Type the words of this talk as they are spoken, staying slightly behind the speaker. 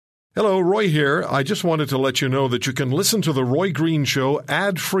Hello, Roy here. I just wanted to let you know that you can listen to The Roy Green Show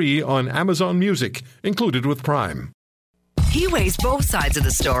ad-free on Amazon Music, included with Prime. He weighs both sides of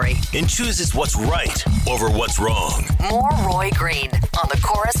the story and chooses what's right over what's wrong. More Roy Green on the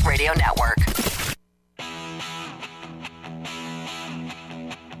Chorus Radio Network.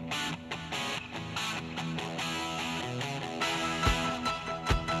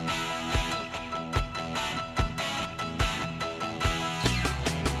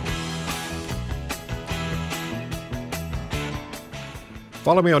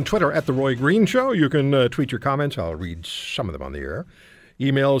 Follow me on Twitter at The Roy Green Show. You can tweet your comments. I'll read some of them on the air.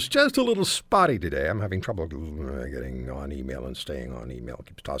 Email's just a little spotty today. I'm having trouble getting on email and staying on email. It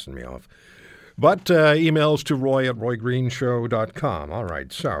keeps tossing me off. But emails to Roy at roygreenshow.com. All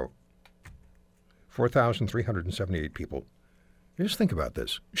right, so 4,378 people. Just think about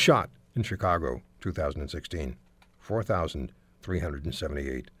this. Shot in Chicago, 2016.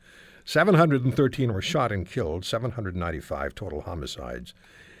 4,378. 713 were shot and killed, 795 total homicides.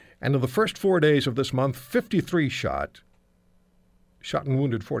 And in the first 4 days of this month, 53 shot and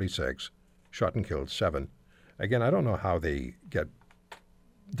wounded 46, shot and killed 7. Again, I don't know how they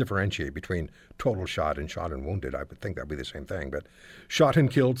differentiate between total shot and wounded. I would think that would be the same thing. But shot and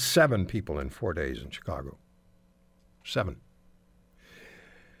killed 7 people in 4 days in Chicago. 7.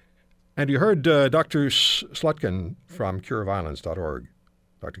 And you heard Dr. Slutkin from cureviolence.org.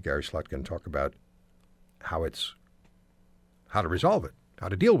 Dr. Gary Slutkin talk about how to resolve it, how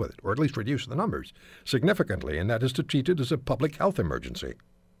to deal with it, or at least reduce the numbers significantly, and that is to treat it as a public health emergency.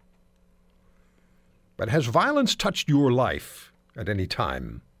 But has violence touched your life at any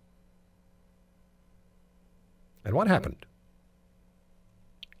time? And what happened?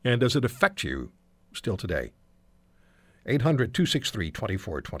 And does it affect you still today?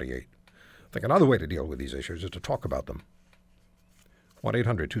 800-263-2428. I think another way to deal with these issues is to talk about them.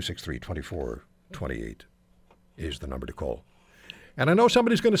 1-800-263-2428 is the number to call. And I know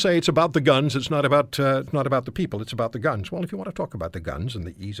somebody's going to say it's about the guns. It's not about the people. It's about the guns. Well, if you want to talk about the guns and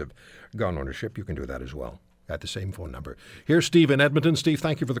the ease of gun ownership, you can do that as well at the same phone number. Here's Steve in Edmonton. Steve,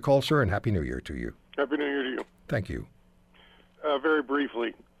 thank you for the call, sir, and Happy New Year to you. Happy New Year to you. Thank you. Very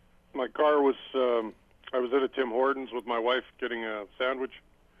briefly, my car was, I was at a Tim Hortons with my wife getting a sandwich.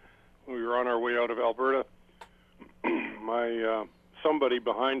 We were on our way out of Alberta. Somebody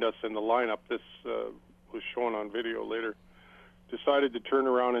behind us in the lineup, this was shown on video later, decided to turn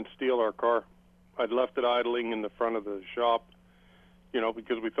around and steal our car. I'd left it idling in the front of the shop,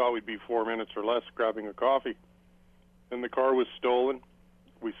 because we thought we'd be 4 minutes or less grabbing a coffee. And the car was stolen.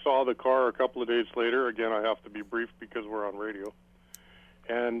 We saw the car a couple of days later. Again, I have to be brief because we're on radio.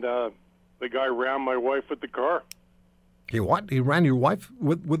 And the guy rammed my wife with the car. He what? He ran your wife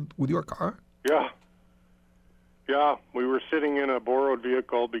with your car? Yeah. Yeah, we were sitting in a borrowed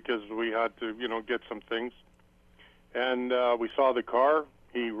vehicle because we had to, get some things. And we saw the car.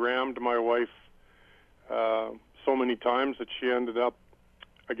 He rammed my wife so many times that she ended up,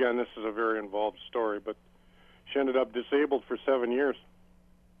 again, this is a very involved story, but she ended up disabled for 7 years.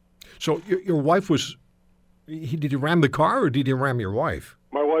 So your wife was, did he ram the car or did he ram your wife?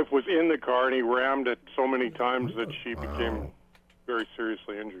 My wife was in the car and he rammed it so many times that she became very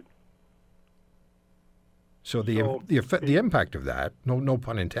seriously injured. So the impact of that, no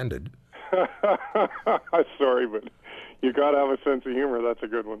pun intended. Sorry, but you got to have a sense of humor. That's a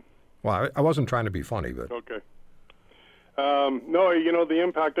good one. Well, I wasn't trying to be funny, but okay. No, the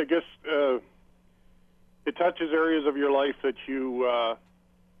impact. I guess it touches areas of your life that you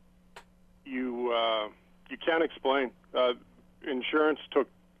can't explain. Insurance took.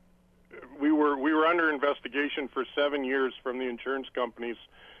 We were under investigation for 7 years from the insurance companies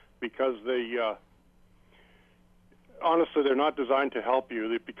because they. Honestly, they're not designed to help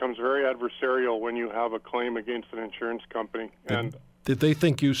you. It becomes very adversarial when you have a claim against an insurance company. Did they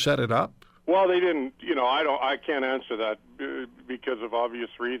think you set it up? Well, they didn't. I can't answer that because of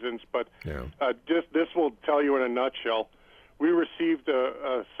obvious reasons. But yeah. This will tell you in a nutshell. We received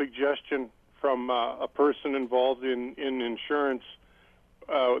a suggestion from a person involved in insurance.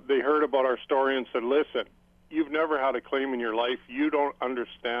 They heard about our story and said, "Listen, you've never had a claim in your life. You don't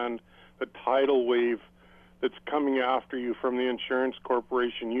understand the tidal wave that's coming after you from the insurance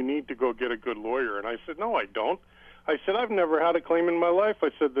corporation. You need to go get a good lawyer." And I said, "No, I don't." I said, "I've never had a claim in my life."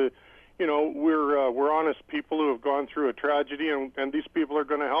 I said, we're honest people who have gone through a tragedy, and these people are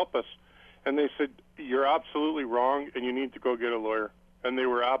going to help us." And they said, "You're absolutely wrong, and you need to go get a lawyer." And they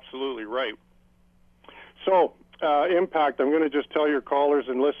were absolutely right. So, impact, I'm going to just tell your callers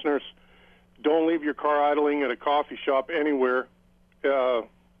and listeners, don't leave your car idling at a coffee shop anywhere.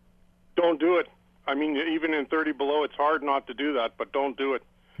 Don't do it. I mean, even in 30 below, it's hard not to do that, but don't do it.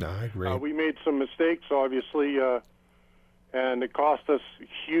 No, I agree. We made some mistakes, obviously, and it cost us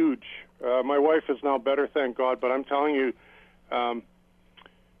huge. My wife is now better, thank God, but I'm telling you, I'm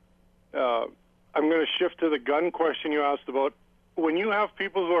going to shift to the gun question you asked about. When you have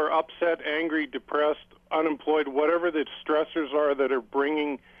people who are upset, angry, depressed, unemployed, whatever the stressors are that are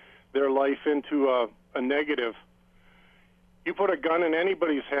bringing their life into a negative, you put a gun in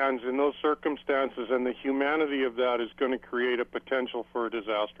anybody's hands in those circumstances, and the humanity of that is going to create a potential for a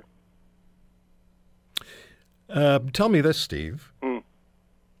disaster. Tell me this, Steve.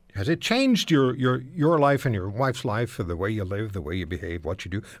 Has it changed your life and your wife's life, the way you live, the way you behave, what you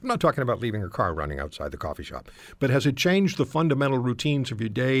do? I'm not talking about leaving your car running outside the coffee shop, but has it changed the fundamental routines of your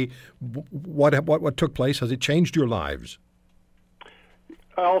day? What took place? Has it changed your lives?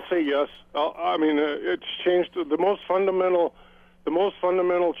 I'll say yes. It's changed. The most fundamental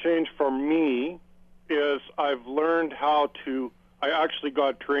change for me is I've learned how to. I actually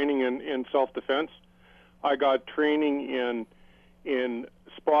got training in self-defense. I got training in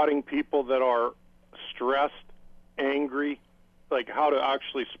spotting people that are stressed, angry, like how to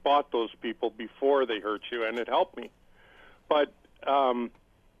actually spot those people before they hurt you, and it helped me. But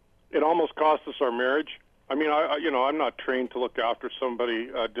it almost cost us our marriage. I mean, I'm not trained to look after somebody,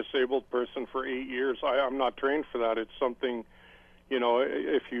 a disabled person, for 8 years. I'm not trained for that. It's something,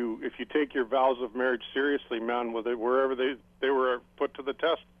 if you take your vows of marriage seriously, man, with it, wherever they were put to the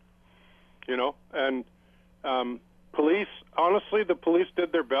test, and police, honestly, the police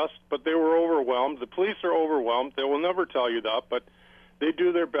did their best, but they were overwhelmed. The police are overwhelmed. They will never tell you that, but they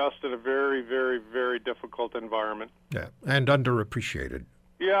do their best in a very, very, very difficult environment. Yeah, and underappreciated.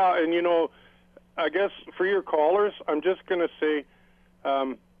 Yeah, and I guess for your callers, I'm just going to say,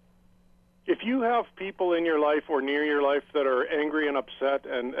 if you have people in your life or near your life that are angry and upset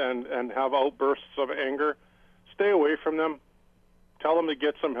and have outbursts of anger, stay away from them. Tell them to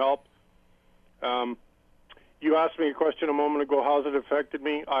get some help. You asked me a question a moment ago, how's it affected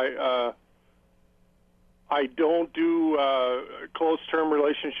me? I don't do close-term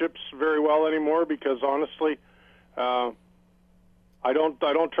relationships very well anymore because, honestly, I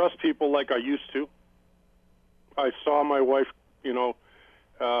don't trust people like I used to. I saw my wife,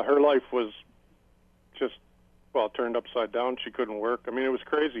 her life was just, turned upside down. She couldn't work. I mean, it was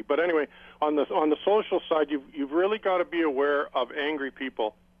crazy. But anyway, on the social side, you've really got to be aware of angry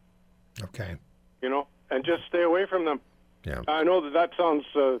people. Okay. And just stay away from them. Yeah. I know that sounds...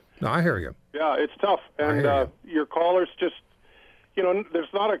 no, I hear you. Yeah, it's tough. And your callers just...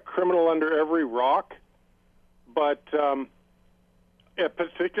 there's not a criminal under every rock, but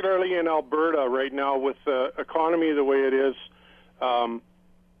particularly in Alberta right now with the economy the way it is,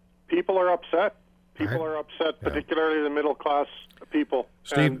 people are upset. People are upset, particularly the middle-class people.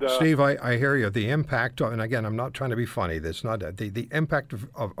 Steve, I hear you. The impact, and again, I'm not trying to be funny. That's not the impact of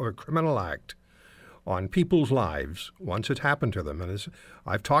a criminal act on people's lives once it's happened to them. And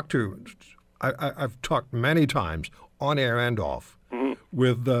I've talked many times on air and off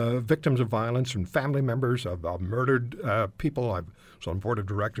with victims of violence and family members of murdered people. I was on board of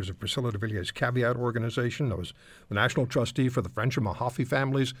directors of Priscilla de Villiers' Caveat organization. I was the national trustee for the French and Mahaffey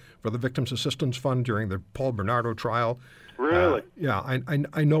families for the Victims Assistance Fund during the Paul Bernardo trial. Really? Yeah,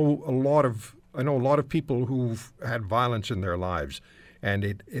 I know a lot of people who've had violence in their lives, and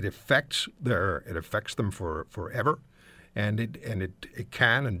it affects them forever, and it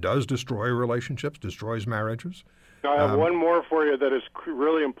can and does destroy relationships, destroys marriages. I have one more for you that is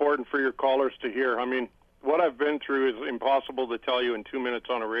really important for your callers to hear. I mean, what I've been through is impossible to tell you in 2 minutes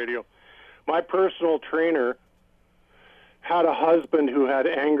on a radio. My personal trainer had a husband who had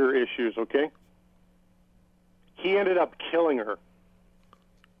anger issues, okay? He ended up killing her.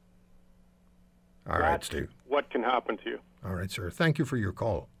 All right, Steve. What can happen to you? All right, sir. Thank you for your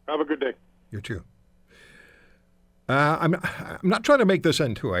call. Have a good day. You too. I'm not trying to make this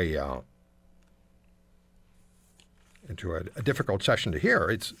into a difficult session to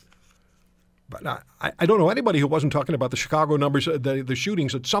hear. But I don't know anybody who wasn't talking about the Chicago numbers, the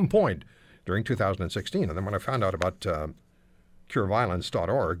shootings at some point during 2016. And then when I found out about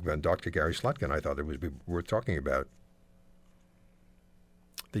cureviolence.org and Dr. Gary Slutkin, I thought it would be worth talking about.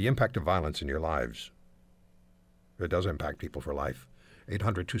 The impact of violence in your lives. It does impact people for life.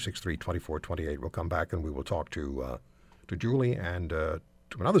 800-263-2428. We'll come back and we will talk to Julie and to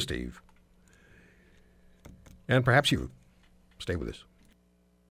another Steve. And perhaps you. Stay with us.